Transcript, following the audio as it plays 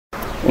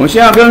我们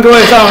现在跟各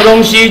位上的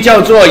东西叫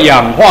做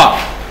氧化。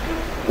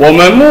我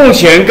们目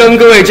前跟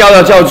各位教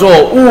的叫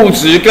做物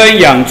质跟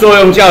氧作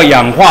用叫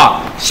氧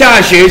化，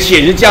下学期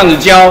也是这样子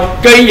教，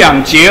跟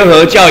氧结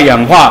合叫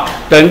氧化。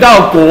等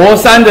到国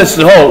3的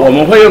时候，我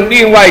们会用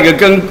另外一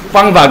个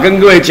方法跟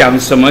各位讲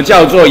什么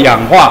叫做氧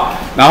化，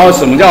然后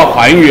什么叫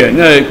还原。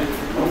那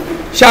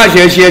下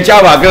学期的教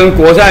法跟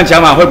国3的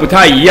讲法会不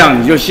太一样，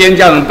你就先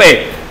这样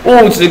背。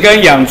物质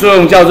跟氧作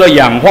用叫做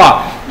氧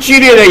化，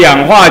剧烈的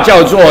氧化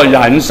叫做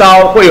燃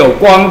烧，会有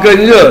光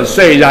跟热，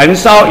所以燃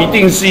烧一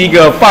定是一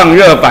个放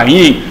热反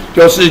应，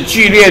就是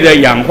剧烈的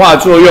氧化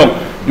作用。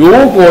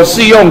如果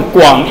是用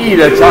广义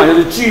的讲，就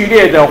是剧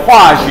烈的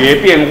化学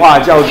变化，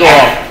叫做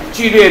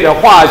剧烈的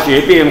化学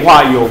变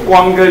化，有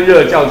光跟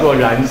热叫做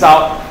燃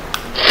烧。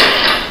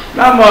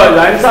那么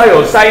燃烧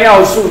有3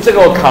要素，这个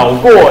我考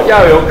过，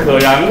要有可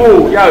燃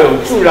物，要有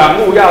助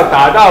燃物，要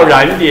达到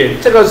燃点。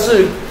这个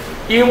是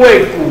因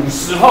为古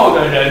时候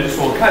的人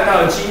所看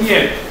到的经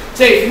验，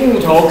这木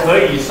头可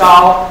以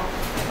烧，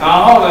然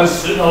后呢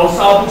石头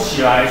烧不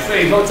起来，所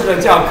以说这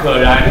个叫可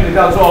燃，那个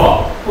叫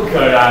做不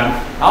可燃。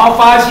然后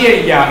发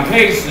现氧可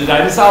以使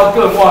燃烧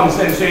更旺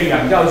盛，所以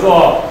氧叫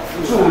做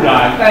助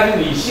燃。但是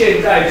你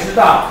现在知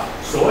道，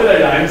所谓的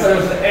燃烧就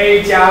是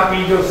A 加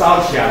B 就烧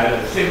起来了，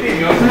所以并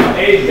没有什么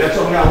A 比较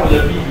重要或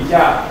者 B 比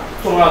较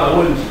重要的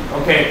问题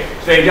 ，OK，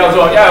 所以叫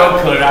做要有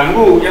可燃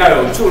物，要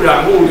有助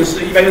燃物，就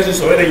是一般就是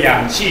所谓的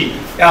氧气，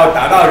要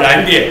达到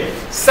燃点。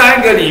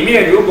3个里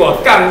面如果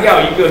杠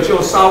掉一个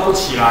就烧不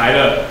起来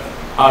了，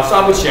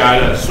烧不起来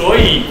了。所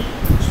以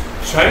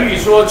成语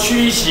说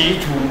驱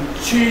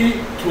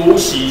土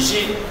洗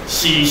心，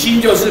洗心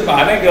就是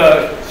把那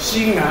个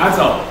心拿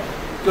走，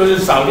就是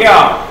扫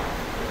掉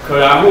可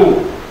燃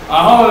物，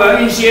然后呢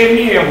一些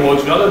灭火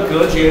主要是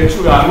隔绝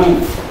助燃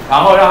物。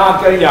然后让它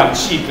跟氧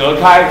气隔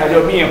开，它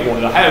就灭火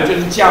了。还有就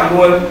是降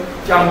温、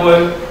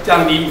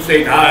降低，所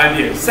以达到燃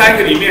点。3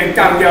个里面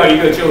杠掉一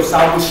个就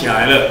烧不起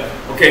来了。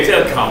OK， 这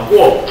个考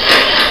过。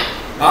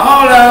然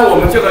后呢，我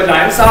们这个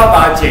燃烧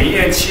法检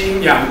验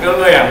氢、氧跟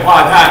2氧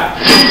化碳。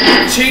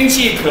氢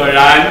气可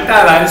燃，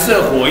淡蓝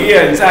色火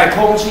焰在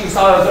空气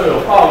烧的时候有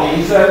爆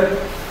鸣声。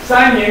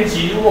3年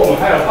级如果我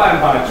们还有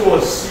办法做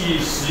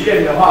实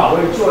验的话，我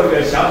会做一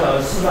个小小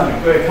的示范给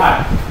各位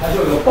看，它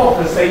就有爆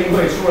的声音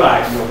会出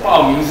来，有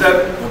爆鸣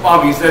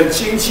声，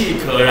氢气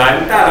可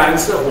燃，淡蓝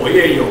色火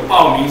焰有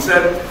爆鸣声。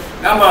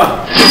那么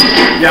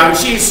氧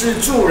气是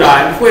助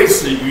燃，会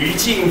使余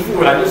烬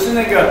复燃，就是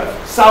那个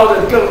烧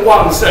得更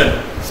旺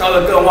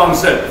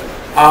盛。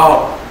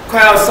好，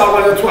快要烧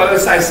完就突然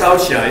再烧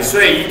起来，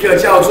所以一个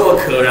叫做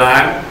可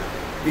燃。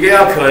一个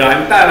叫可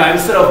燃，淡蓝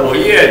色火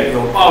焰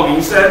有爆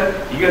鸣声；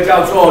一个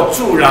叫做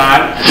助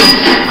燃，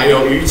还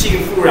有余烬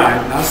复燃。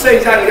然后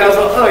剩下一个叫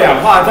做2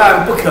氧化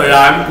碳，不可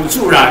燃不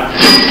助燃，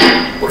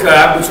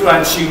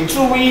请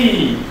注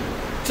意，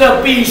这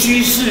必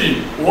须是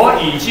我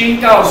已经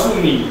告诉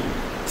你，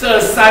这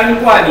3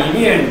罐里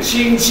面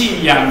氢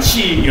气、氧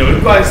气有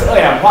一罐是2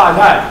氧化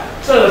碳，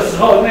这个时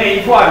候那一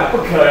罐不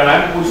可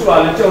燃不助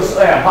燃的就是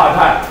2氧化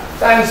碳。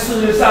但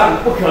事实上，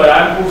不可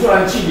燃不助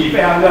燃气体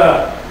非常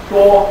的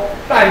多。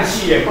氮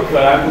气也不可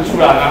燃不助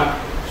燃啊，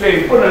所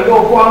以不能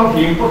够光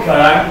凭不可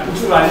燃不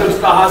助燃就知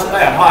道它是2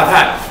氧化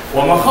碳。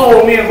我们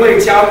后面会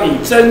教你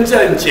真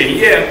正检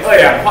验2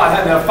氧化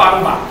碳的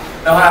方法，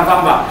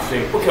所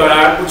以不可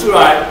燃不助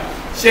燃，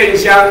线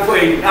香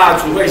会蜡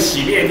烛会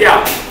熄灭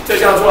掉，这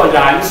叫做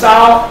燃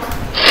烧。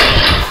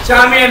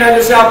下面呢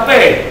就是要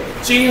背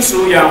金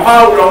属氧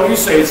化物溶于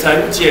水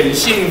成碱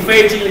性，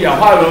非金属氧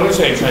化物溶于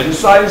水成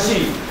酸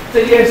性。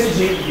这件事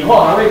情以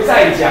后还会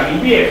再讲一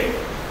遍。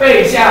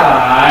背下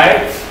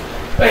来，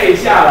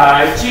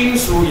金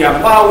属氧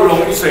化物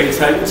溶于水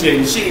成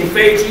碱性，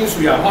非金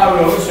属氧化物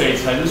溶于水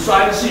成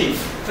酸性，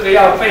这个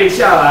要背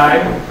下来。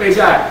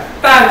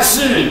但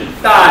是，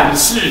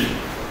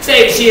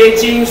这些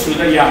金属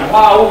的氧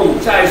化物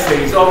在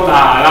水中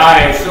拿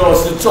来之后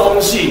是中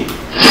性，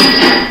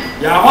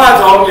氧化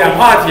铜、氧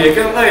化铁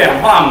跟2氧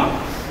化锰。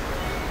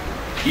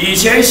以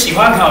前喜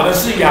欢考的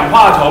是氧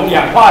化铜、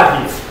氧化铁，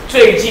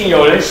最近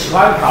有人喜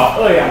欢考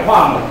2氧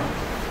化锰。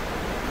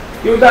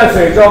又在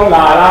水中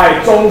拿来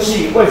中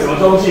性，为什么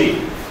中性？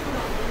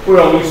不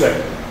溶于水，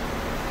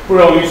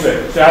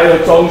所以它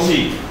就中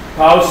性。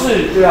考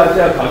试就要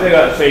考这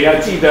个，所以要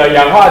记得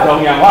氧化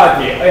铜、氧化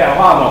铁、2氧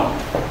化锰，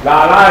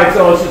拿来之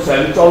后是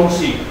成中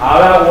性。好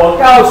了，我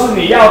告诉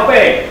你要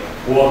背，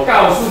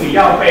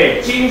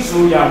金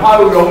属氧化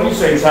物溶于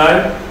水成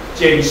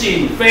碱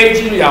性，非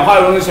金属氧化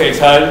物溶于水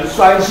成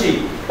酸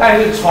性。但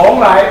是从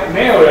来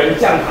没有人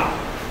这样考，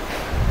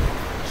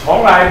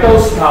从来都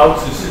是考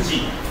指示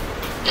剂。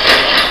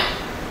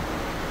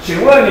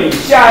请问你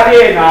下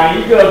列哪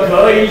一个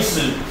可以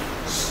使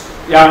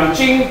氧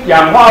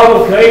化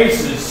物可以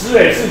使石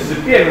蕊试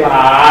纸变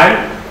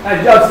蓝？那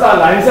你就要知道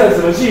蓝色什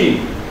么性？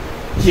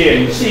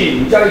碱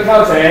性。你叫你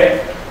挑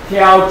谁？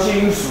挑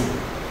金属。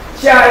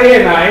下列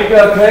哪一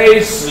个可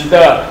以使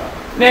的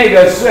那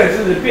个石蕊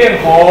试纸变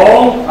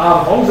红？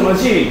红什么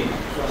性？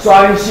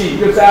酸性。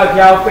就是要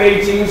挑非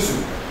金属，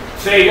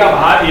所以要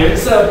把它颜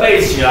色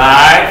背起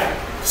来。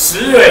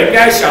石蕊应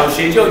该小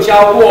学就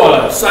教过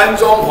了，酸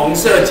中红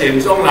色，碱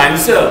中蓝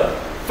色。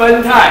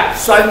酚酞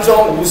酸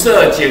中无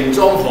色，碱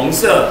中红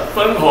色；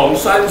分红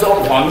酸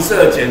中黄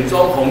色，碱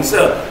中红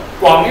色。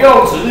广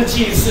用指示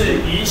剂是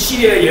一系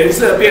列的颜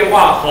色变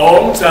化，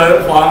红、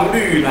橙、黄、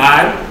绿、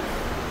蓝。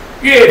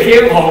越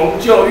偏红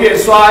就越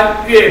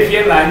酸，越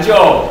偏蓝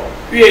就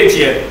越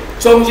碱。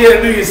中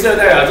间绿色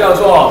代表叫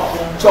做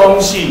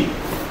中性。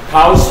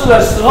考试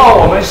的时候，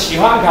我们喜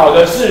欢考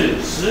的是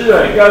石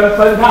蕊跟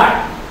酚酞。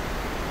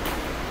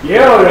也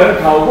有人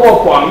考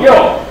过广用。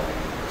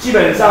基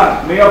本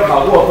上没有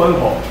考过分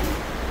红，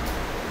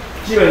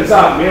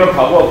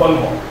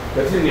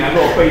可是你还给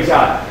我背下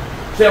来。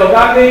所以我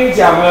刚刚跟你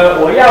讲了，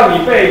我要你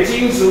背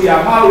金属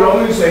氧化物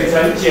溶于水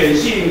呈碱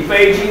性，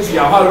非金属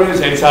氧化物溶于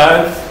水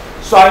呈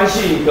酸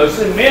性。可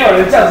是没有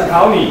人这样子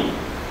考你，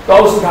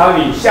都是考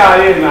你下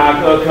列哪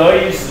个可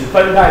以使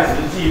酚酞指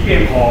示剂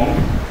变红？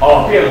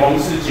哦，变红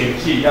是碱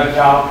性，要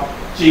挑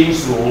金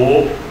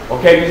属。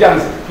OK， 就这样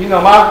子，听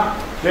懂吗？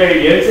所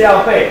以颜色要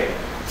背。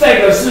这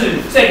个是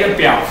这个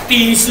表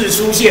第一次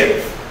出现，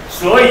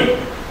所以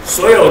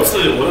所有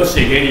字我都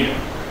写给你了。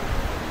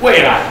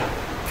未来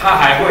它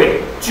还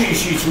会继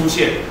续出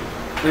现，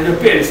那就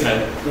变成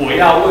我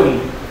要问你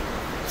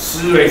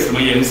石蕊什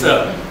么颜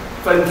色，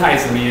酚酞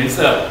什么颜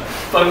色，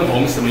分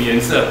红什么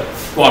颜色，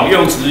广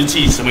用指示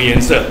剂什么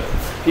颜色，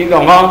听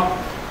懂吗？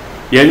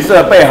颜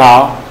色背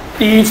好，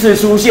第一次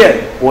出现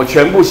我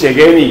全部写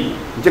给你，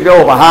你就给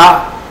我把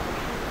它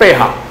背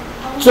好。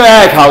最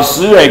爱考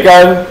石蕊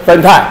跟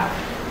酚酞。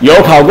有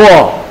考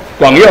过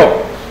广用，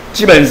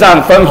基本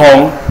上分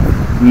红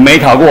没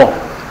考过，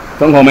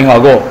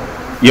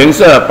颜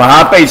色把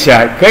它背起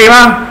来，可以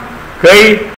吗？可以。